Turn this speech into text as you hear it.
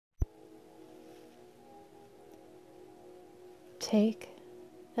Take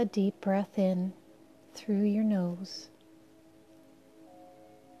a deep breath in through your nose,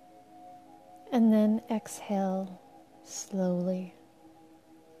 and then exhale slowly.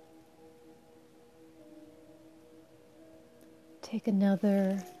 Take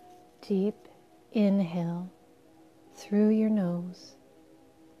another deep inhale through your nose,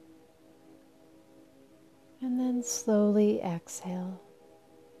 and then slowly exhale.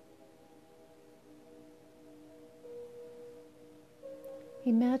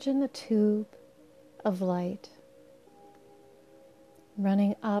 Imagine a tube of light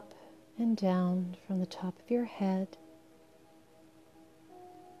running up and down from the top of your head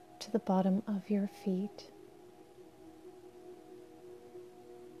to the bottom of your feet.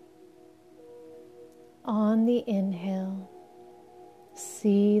 On the inhale,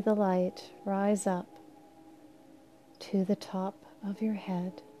 see the light rise up to the top of your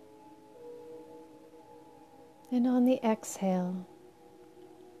head. And on the exhale,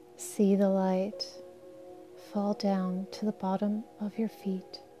 see the light fall down to the bottom of your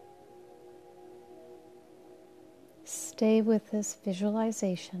feet. Stay with this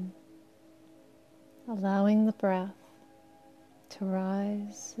visualization, allowing the breath to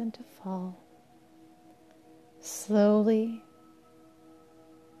rise and to fall slowly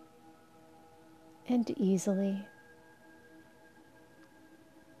and easily.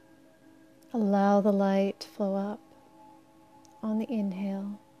 Allow the light to flow up on the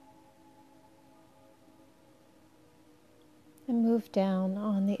inhale and move down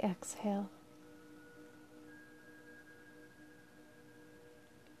on the exhale.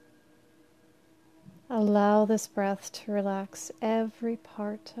 Allow this breath to relax every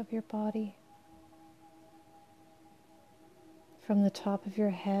part of your body, from the top of your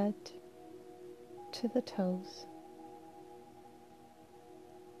head to the toes.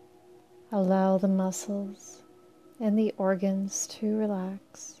 Allow the muscles and the organs to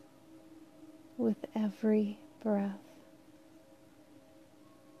relax with every breath.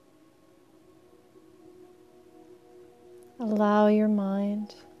 Allow your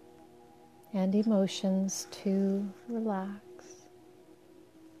mind and emotions to relax.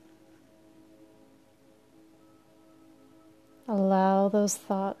 Allow those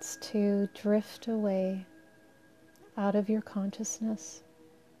thoughts to drift away out of your consciousness.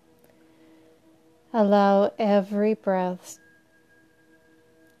 Allow every breath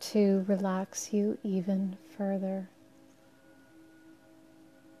to relax you even further.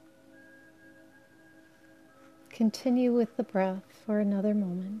 Continue with the breath for another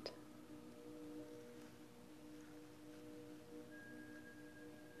moment.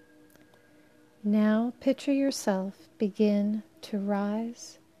 Now picture yourself begin to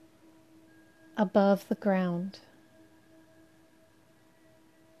rise above the ground.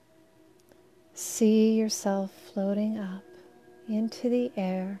 See yourself floating up into the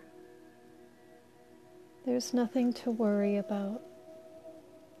air. There's nothing to worry about.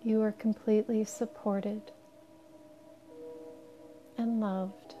 You are completely supported and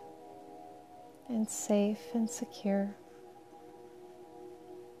loved and safe and secure.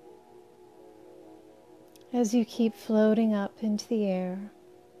 As you keep floating up into the air,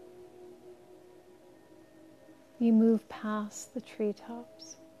 you move past the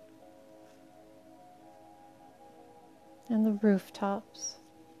treetops and the rooftops,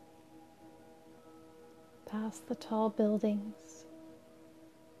 past the tall buildings.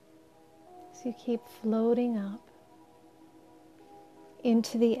 As you keep floating up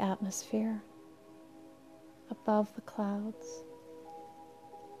into the atmosphere above the clouds,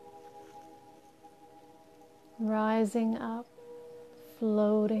 rising up,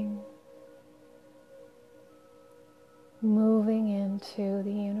 floating, moving into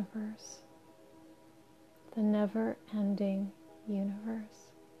the universe, the never-ending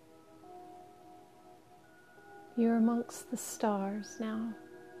universe. You're amongst the stars now,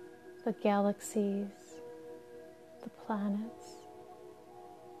 the galaxies, the planets,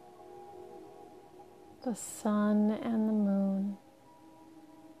 the sun and the moon.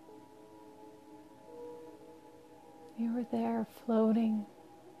 You are there floating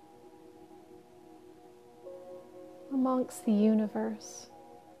amongst the universe,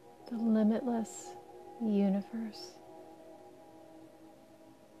 the limitless universe.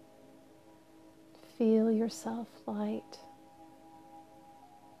 Feel yourself light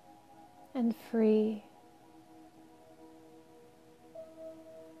and free.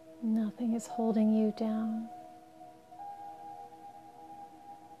 Nothing is holding you down.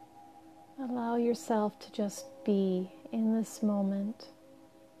 Allow yourself to just be in this moment,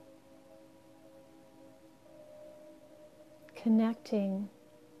 connecting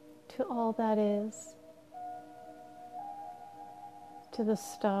to all that is, to the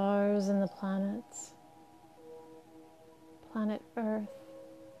stars and the planets, planet Earth,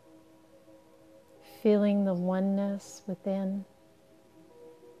 feeling the oneness within,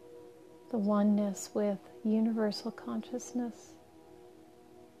 the oneness with universal consciousness.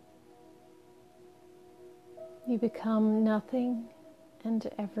 You become nothing and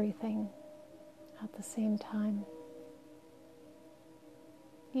everything at the same time.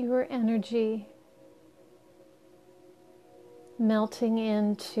 You are energy melting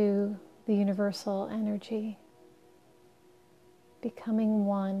into the universal energy, becoming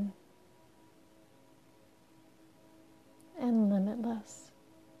one and limitless.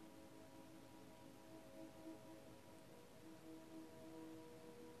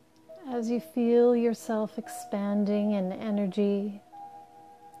 As you feel yourself expanding in energy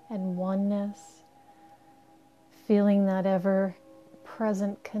and oneness, feeling that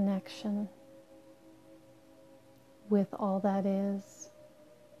ever-present connection with all that is,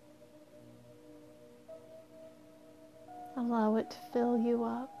 allow it to fill you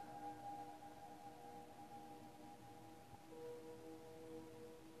up.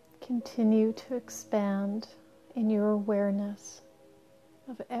 Continue to expand in your awareness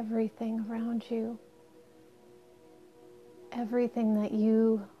of everything around you, everything that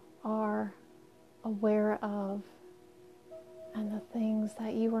you are aware of, and the things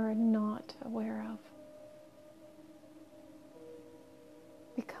that you are not aware of.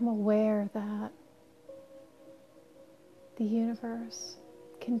 Become aware that the universe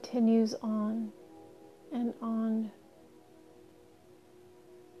continues on and on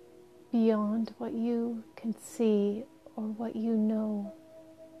beyond what you can see or what you know.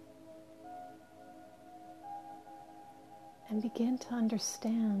 And begin to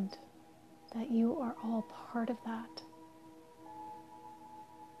understand that you are all part of that.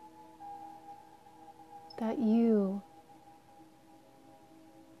 That you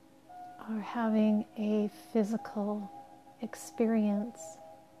are having a physical experience.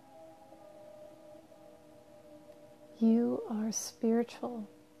 You are spiritual,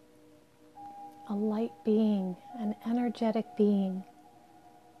 a light being, an energetic being,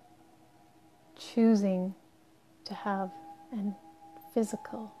 choosing to have a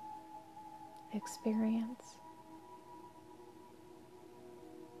physical experience.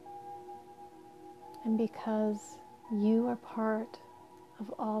 And because you are part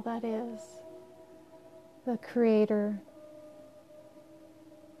of all that is, the Creator,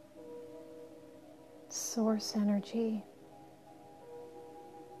 Source energy,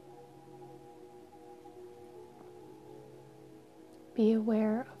 be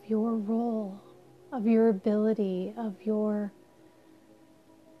aware of your role, of your ability, of your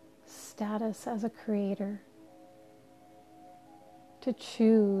status as a creator, to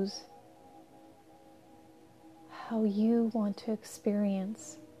choose how you want to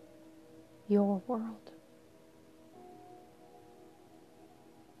experience your world.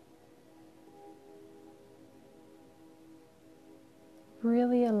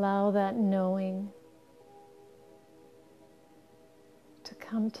 Really allow that knowing to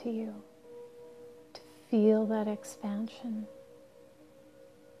come to you, to feel that expansion,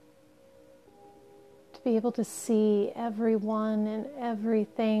 to be able to see everyone and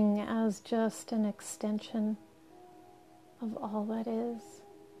everything as just an extension of all that is,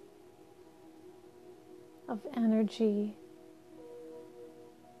 of energy,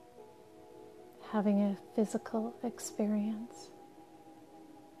 having a physical experience.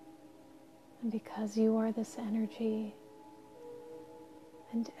 And because you are this energy,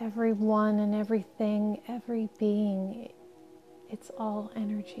 and everyone and everything, every being, it's all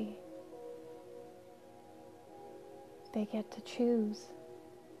energy. They get to choose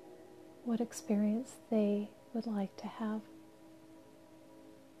what experience they would like to have.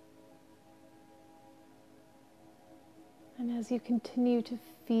 And as you continue to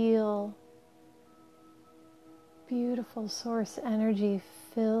feel beautiful source energy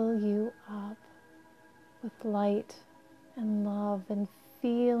fill you up with light and love, and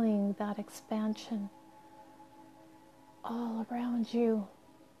feeling that expansion all around you,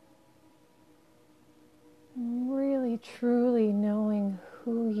 really truly knowing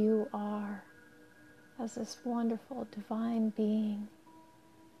who you are as this wonderful divine being.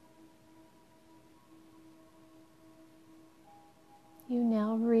 You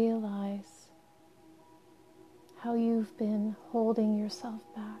now realize how you've been holding yourself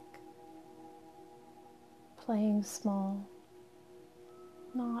back, playing small,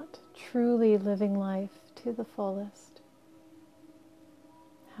 not truly living life to the fullest,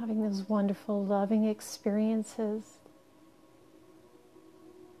 having those wonderful, loving experiences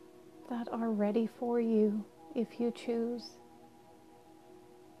that are ready for you if you choose,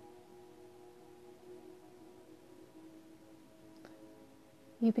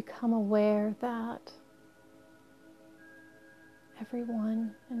 you become aware that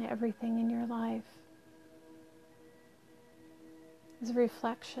everyone and everything in your life is a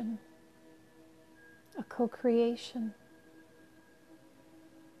reflection, a co-creation.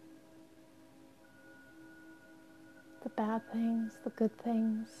 The bad things, the good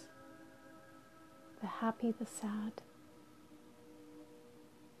things, the happy, the sad.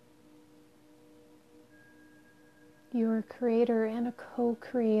 You're a creator and a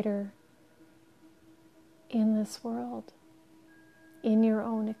co-creator in this world, in your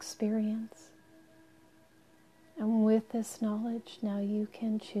own experience. And with this knowledge, now you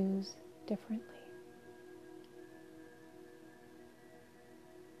can choose differently.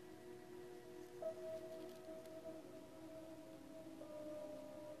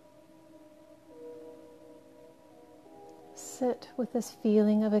 Sit with this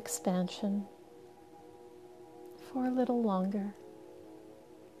feeling of expansion for a little longer.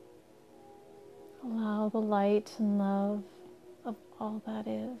 Allow the light and love of all that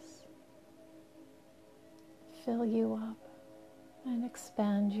is fill you up and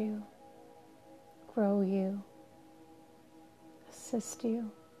expand you, grow you, assist you.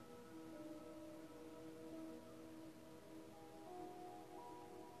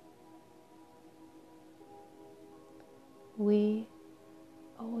 We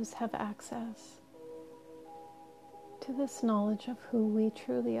always have access to this knowledge of who we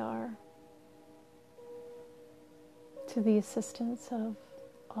truly are, to the assistance of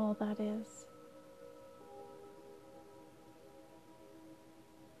all that is.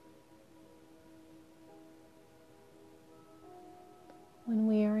 When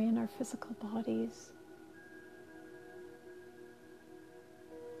we are in our physical bodies,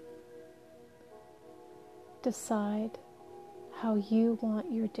 decide how you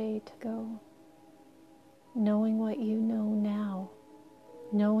want your day to go, knowing what you know now,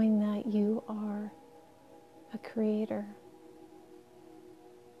 knowing that you are a creator,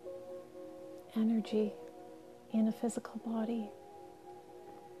 energy in a physical body,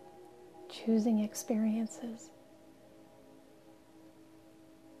 choosing experiences.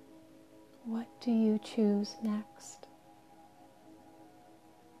 What do you choose next?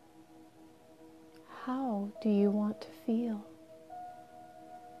 How do you want to feel?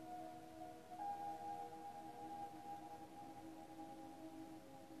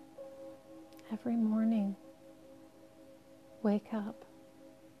 Every morning, wake up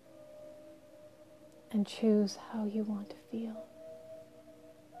and choose how you want to feel.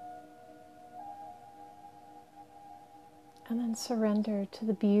 And then surrender to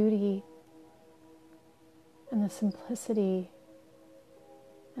the beauty and the simplicity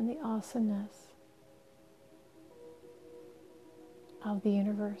and the awesomeness of the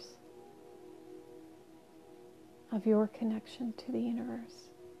universe, of your connection to the universe.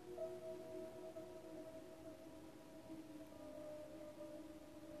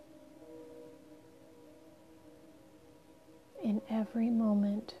 In every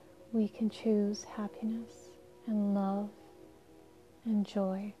moment, we can choose happiness and love and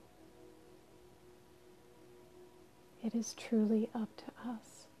joy. It is truly up to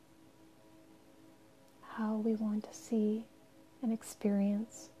us how we want to see and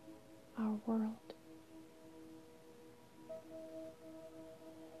experience our world.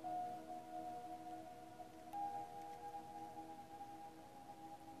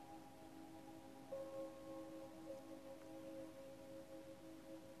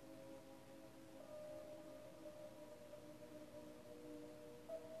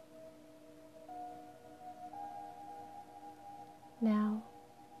 Now,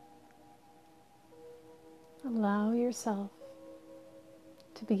 allow yourself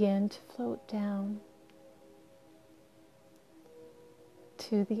to begin to float down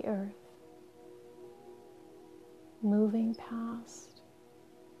to the earth, moving past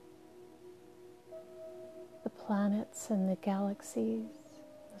the planets and the galaxies,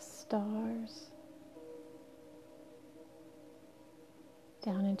 the stars,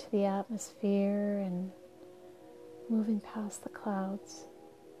 down into the atmosphere and moving past the clouds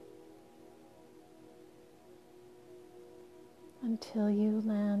until you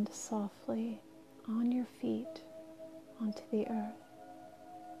land softly on your feet onto the earth.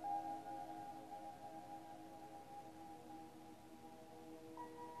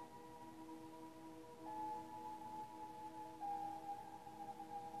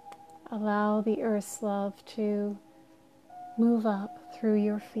 Allow the earth's love to move up through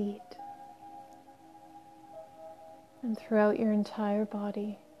your feet and throughout your entire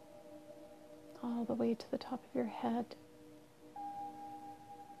body, all the way to the top of your head,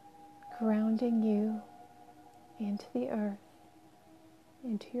 grounding you into the earth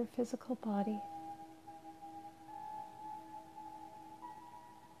into your physical body.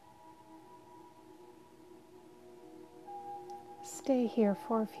 Stay here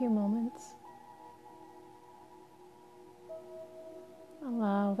for a few moments.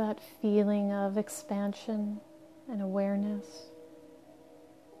 Allow that feeling of expansion and awareness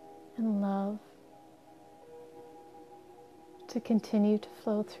and love to continue to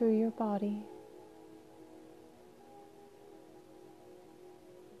flow through your body.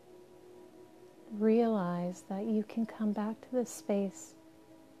 Realize that you can come back to this space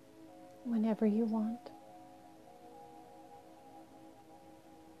whenever you want.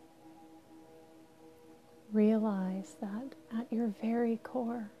 Realize that at your very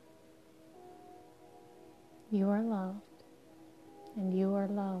core, you are loved and you are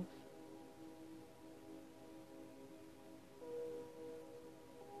love.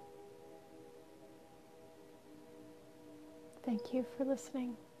 Thank you for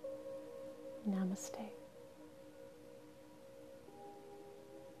listening. Namaste.